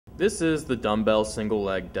This is the dumbbell single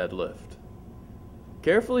leg deadlift.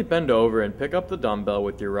 Carefully bend over and pick up the dumbbell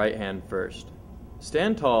with your right hand first.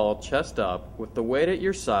 Stand tall, chest up, with the weight at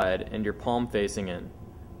your side and your palm facing in.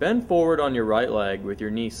 Bend forward on your right leg with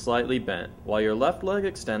your knee slightly bent, while your left leg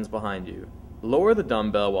extends behind you. Lower the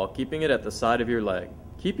dumbbell while keeping it at the side of your leg.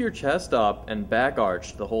 Keep your chest up and back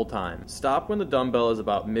arched the whole time. Stop when the dumbbell is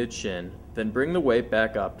about mid-shin, then bring the weight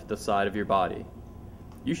back up to the side of your body.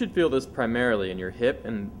 You should feel this primarily in your hip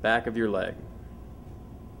and back of your leg.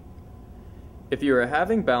 If you are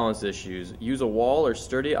having balance issues, use a wall or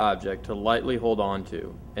sturdy object to lightly hold on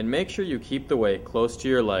to, and make sure you keep the weight close to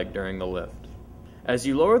your leg during the lift. As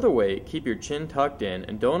you lower the weight, keep your chin tucked in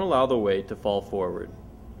and don't allow the weight to fall forward.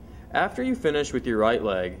 After you finish with your right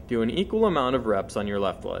leg, do an equal amount of reps on your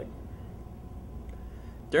left leg.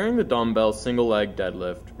 During the dumbbell single leg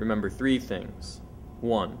deadlift, remember 3 things.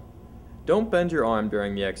 1. Don't bend your arm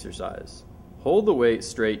during the exercise. Hold the weight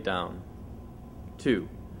straight down. 2.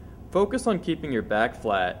 Focus on keeping your back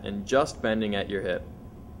flat and just bending at your hip.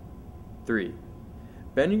 3.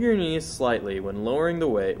 Bending your knees slightly when lowering the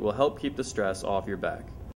weight will help keep the stress off your back.